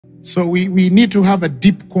So we need to have a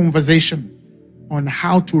deep conversation on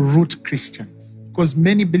how to root Christians, because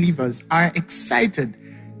many believers are excited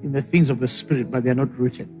in the things of the Spirit, but they're not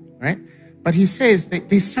rooted, right? But he says that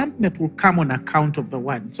there's something that will come on account of the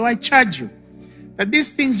word. So I charge you that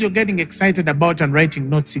these things you're getting excited about and writing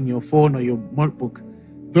notes in your phone or your notebook,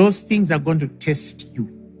 those things are going to test you.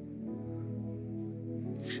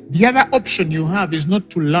 The other option you have is not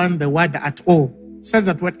to learn the word at all, such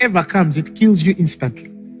that whatever comes, it kills you instantly.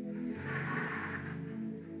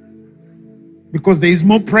 Because there is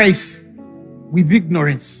more price with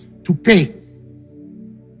ignorance to pay.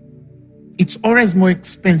 It's always more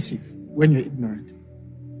expensive when you're ignorant.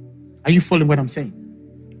 Are you following what I'm saying?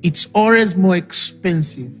 It's always more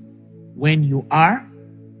expensive when you are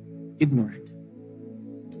ignorant.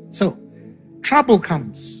 So, trouble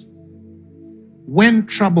comes. When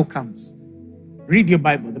trouble comes. Read your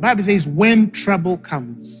Bible. The Bible says when trouble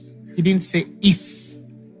comes. It didn't say if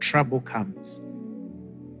trouble comes.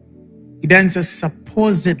 It doesn't say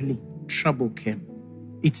supposedly trouble came.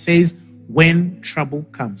 It says when trouble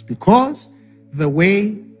comes. Because the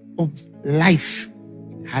way of life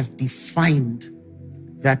has defined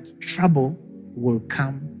that trouble will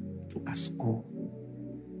come to us all.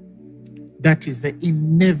 That is the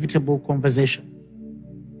inevitable conversation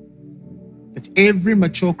that every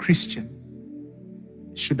mature Christian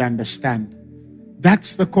should understand.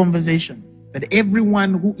 That's the conversation that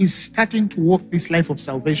everyone who is starting to walk this life of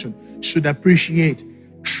salvation should appreciate.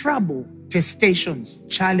 Trouble, testations,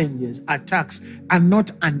 challenges, attacks are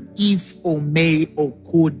not an if or may or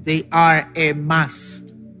could. They are a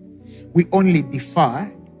must. We only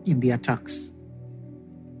differ in the attacks,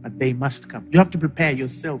 but they must come. You have to prepare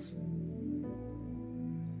yourself.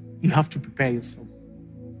 You have to prepare yourself.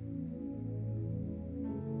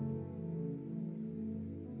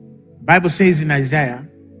 The Bible says in Isaiah,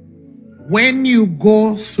 when you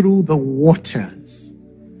go through the waters,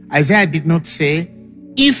 Isaiah did not say,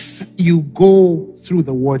 if you go through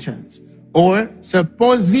the waters, or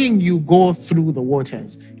supposing you go through the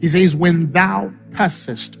waters. He says, when thou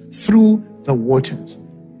passest through the waters,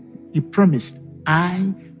 he promised,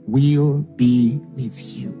 I will be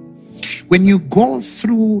with you. When you go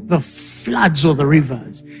through the floods or the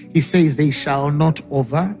rivers, he says, they shall not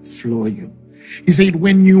overflow you. He said,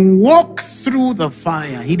 when you walk through the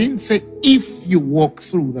fire, he didn't say if you walk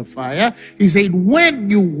through the fire. He said, when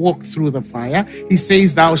you walk through the fire, he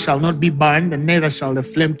says, thou shalt not be burned, and neither shall the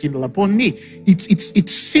flame kindle upon thee.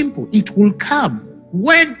 It's simple. It will come.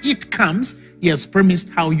 When it comes, he has promised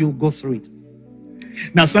how you go through it.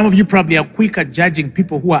 Now, some of you probably are quick at judging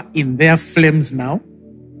people who are in their flames now.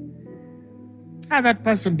 That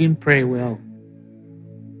person didn't pray well.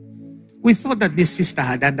 We thought that this sister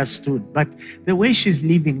had understood, but the way she's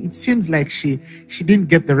living, it seems like she didn't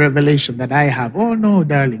get the revelation that I have. Oh no,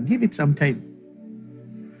 darling, give it some time.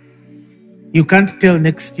 You can't tell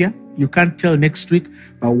next year, you can't tell next week,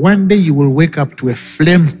 but one day you will wake up to a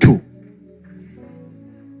flame too.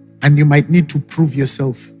 And you might need to prove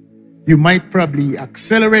yourself. You might probably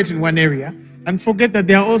accelerate in one area and forget that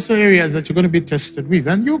there are also areas that you're going to be tested with,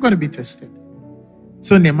 and you're going to be tested.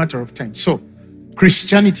 It's only a matter of time. So,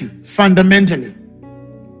 Christianity, fundamentally,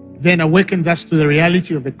 then awakens us to the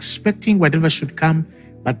reality of expecting whatever should come,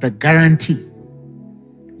 but the guarantee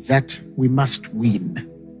that we must win.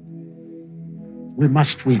 We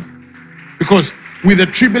must win. Because with the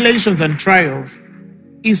tribulations and trials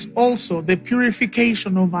is also the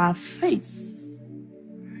purification of our faith.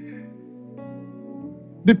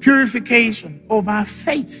 The purification of our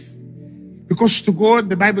faith. Because to God,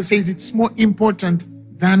 the Bible says it's more important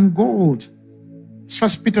than gold. 1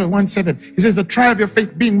 Peter 1:7. He says, the trial of your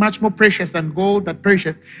faith being much more precious than gold that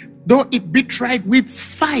perisheth, though it be tried with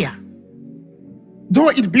fire. Though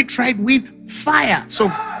it be tried with fire. So,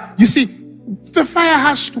 you see, the fire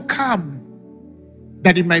has to come,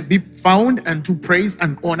 that it might be found unto praise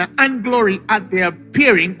and honor and glory at the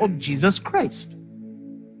appearing of Jesus Christ.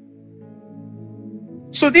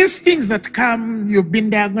 So these things that come, you've been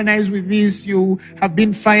diagnosed with this, you have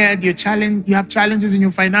been fired, you have challenges in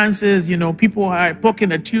your finances, people are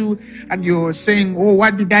poking at you and you're saying, oh,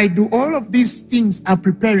 what did I do? All of these things are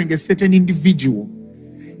preparing a certain individual.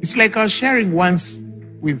 It's like I was sharing once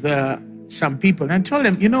with some people and I told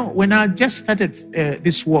them, when I just started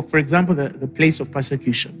this walk, for example, the place of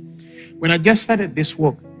persecution, when I just started this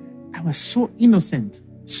walk, I was so innocent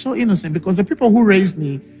because the people who raised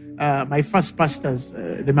me, my first pastors,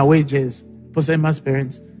 the Mawages, Pastor Emma's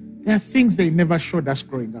parents, there are things they never showed us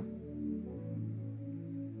growing up.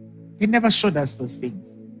 They never showed us those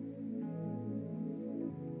things.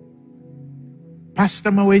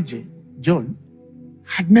 Pastor Maweje, John,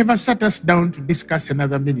 had never sat us down to discuss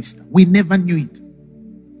another minister. We never knew it.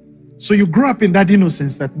 So you grow up in that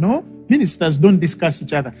innocence that no, ministers don't discuss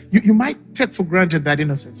each other. You might take for granted that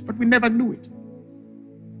innocence, but we never knew it.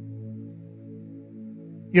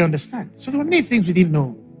 You understand? So there were many things we didn't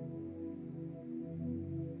know.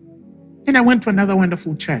 Then I went to another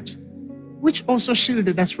wonderful church, which also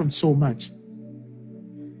shielded us from so much.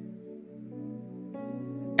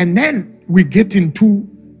 And then we get into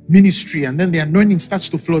ministry, and then the anointing starts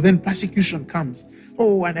to flow. Then persecution comes.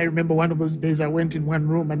 Oh, and I remember one of those days I went in one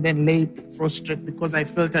room and then lay prostrate because I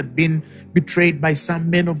felt I'd been betrayed by some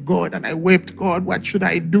men of God. And I wept, God, what should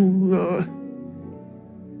I do?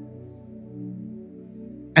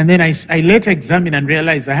 And then I later examined and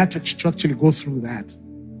realized I had to actually go through that.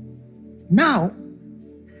 Now,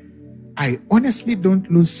 I honestly don't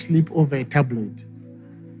lose sleep over a tabloid.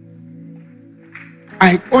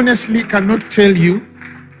 I honestly cannot tell you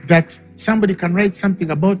that somebody can write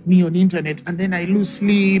something about me on the internet and then I lose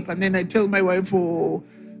sleep and then I tell my wife, oh,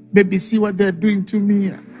 baby, see what they're doing to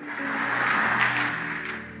me.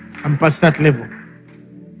 I'm past that level.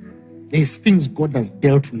 There's things God has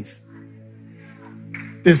dealt with.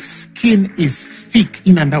 The skin is thick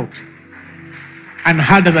in and out and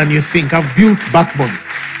harder than you think. I've built backbone.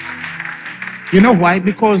 You know why?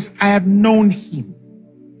 Because I have known him,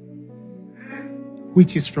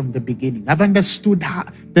 which is from the beginning. I've understood how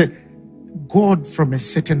the God from a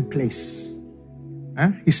certain place.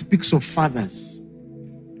 He speaks of fathers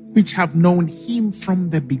which have known him from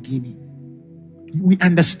the beginning. We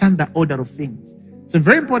understand the order of things. It's a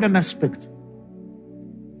very important aspect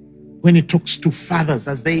when he talks to fathers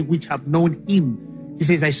as they which have known him. He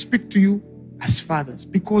says, I speak to you as fathers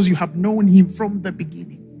because you have known him from the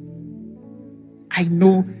beginning.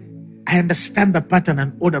 I understand the pattern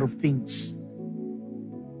and order of things.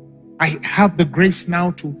 I have the grace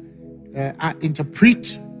now to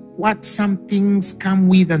interpret what some things come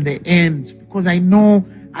with and they end, because I know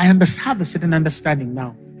I have a certain understanding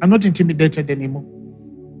now. I'm not intimidated anymore.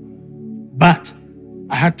 But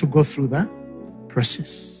I had to go through the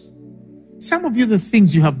process. Some of you, the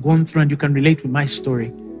things you have gone through, and you can relate with my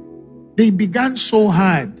story, they began so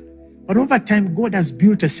hard, but over time, God has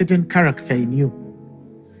built a certain character in you.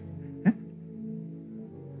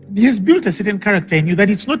 He has built a certain character in you that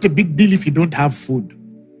it's not a big deal if you don't have food.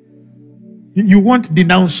 You won't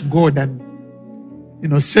denounce God and,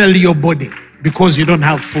 sell your body because you don't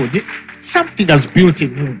have food. Something has built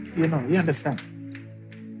in you. You understand?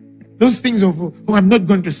 Those things of, I'm not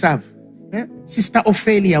going to serve. Sister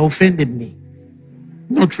Ophelia offended me.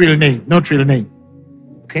 Not real name.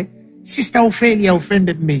 Okay? Sister Ophelia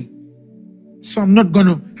offended me. So I'm not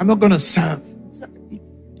gonna serve.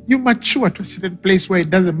 You mature to a certain place where it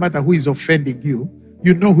doesn't matter who is offending you.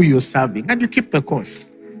 You know who you're serving and you keep the course.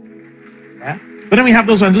 Yeah? But then we have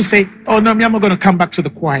those ones who say, oh no, I'm not going to come back to the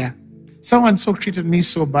choir. So-and-so treated me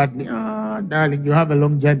so badly. Ah, darling, you have a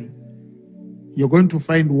long journey. You're going to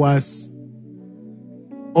find worse.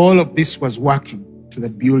 All of this was working to the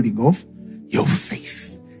building of your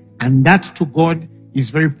faith. And that to God is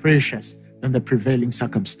very precious than the prevailing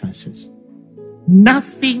circumstances.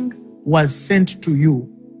 Nothing was sent to you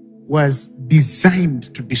was designed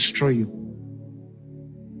to destroy you.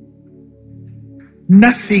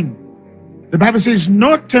 Nothing. The Bible says,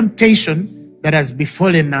 no temptation that has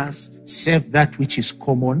befallen us save that which is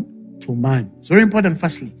common to man. It's very important,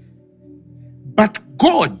 firstly. But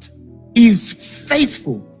God is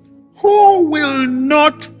faithful, who will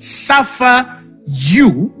not suffer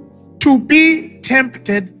you to be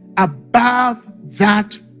tempted above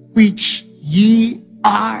that which ye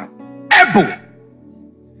are able.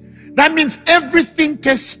 That means everything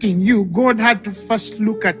testing you, God had to first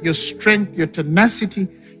look at your strength, your tenacity,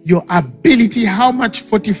 your ability, how much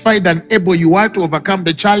fortified and able you are to overcome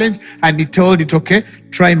the challenge. And he told it, okay,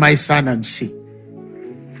 try my son and see.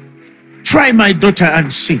 Try my daughter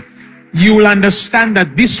and see. You will understand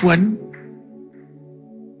that this one,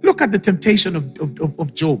 look at the temptation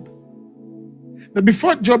of Job. That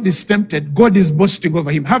before Job is tempted, God is boasting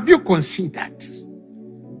over him. Have you considered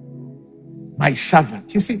my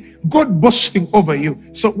servant? You see, God boasting over you.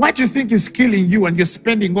 So what you think is killing you and you're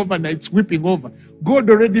spending overnights weeping over, God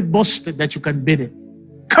already boasted that you can beat it.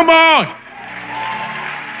 Come on!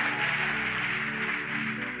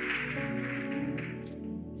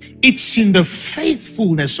 It's in the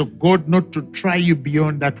faithfulness of God not to try you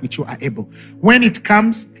beyond that which you are able. When it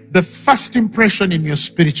comes, the first impression in your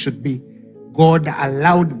spirit should be, God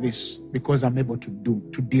allowed this because I'm able to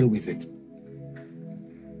deal with it.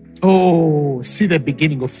 Oh, see the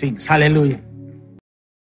beginning of things. Hallelujah.